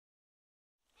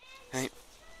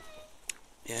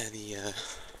Yeah,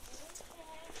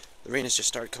 the rain has just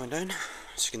started coming down,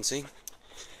 as you can see.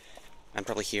 I'm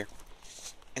probably here.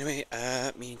 Anyway,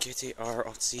 me and Katie are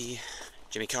off to see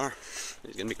Jimmy Carr.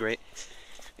 It's gonna be great.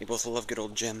 We both love good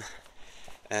old Jim.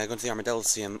 Going to the Armadillo to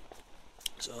see him.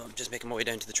 So I'm just making my way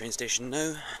down to the train station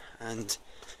now and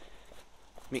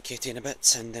meet Katie in a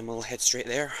bit, and then we'll head straight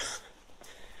there.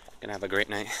 Gonna have a great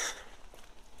night.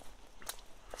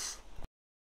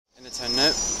 In the town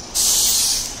now.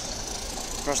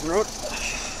 Crossing the road.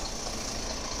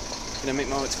 Gonna make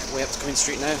my way up to Queen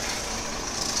Street now.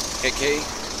 Get Katie.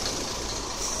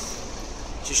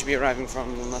 She should be arriving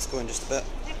from Glasgow in just a bit.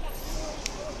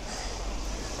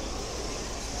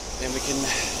 Then we can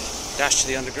dash to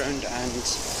the underground and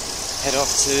head off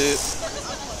to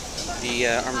the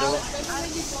Armadillo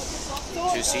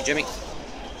to see Jimmy.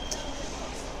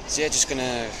 So yeah, just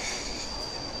gonna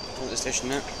go to the station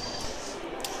now.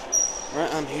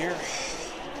 Right, I'm here.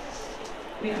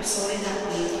 We are sorry that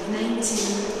the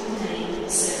 1909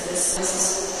 service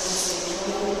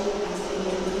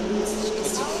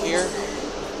here.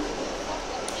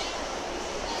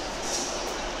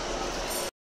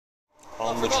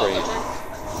 On the train.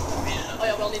 Oh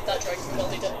yeah, we'll need that drink. We'll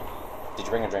need it. Did you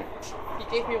bring a drink? You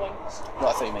gave me one. No,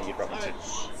 I thought you meant you'd brought me two.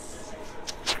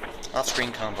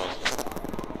 Off-screen combo.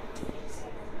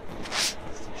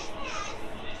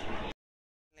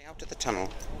 Out to the tunnel.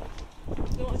 No, I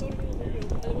don't want to do a video.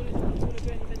 I don't want to do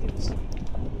any videos.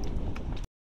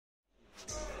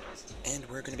 And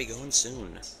we're going to be going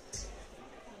soon.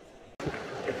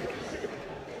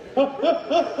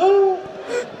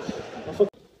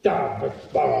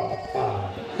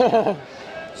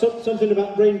 Something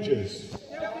about Rangers.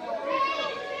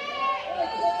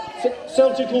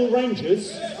 Celtic all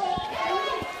Rangers?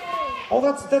 Oh,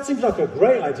 that seems like a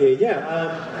great idea,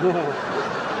 yeah.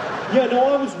 Yeah, no,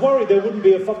 I was worried there wouldn't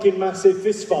be a fucking massive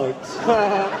fist fight.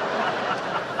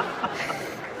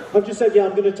 I've just said, yeah,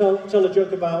 I'm going to tell a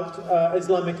joke about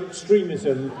Islamic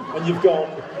extremism, and you've gone,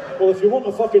 well, if you want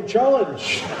a fucking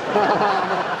challenge,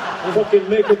 fucking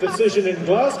make a decision in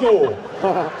Glasgow.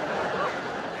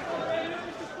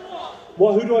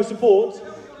 Well, who do I support?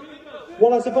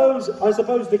 Well, I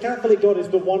suppose the Catholic God is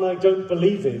the one I don't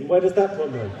believe in. Where does that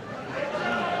put me?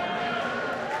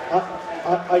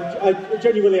 I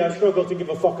genuinely, I struggle to give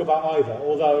a fuck about either,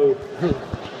 although...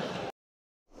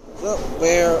 Well,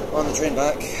 we're on the train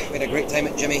back. We had a great time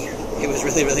at Jimmy. He was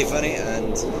really, really funny,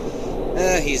 and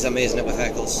he's amazing at with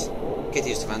heckles. Katie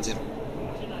used to fancy him.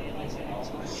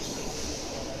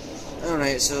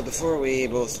 Alright, so before we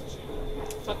both...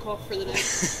 Fuck off for the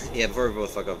night. Yeah, before we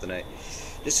both fuck off the night,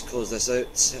 just to close this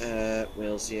out,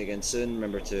 we'll see you again soon.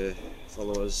 Remember to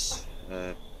follow us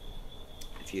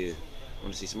if you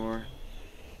want to see some more.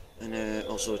 And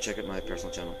also check out my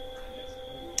personal channel.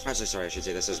 Actually, sorry, I should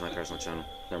say this is my personal channel.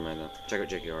 Never mind that. Check out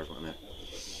Jimmy Carr's one.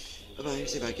 Bye bye.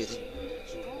 Say bye, Katie.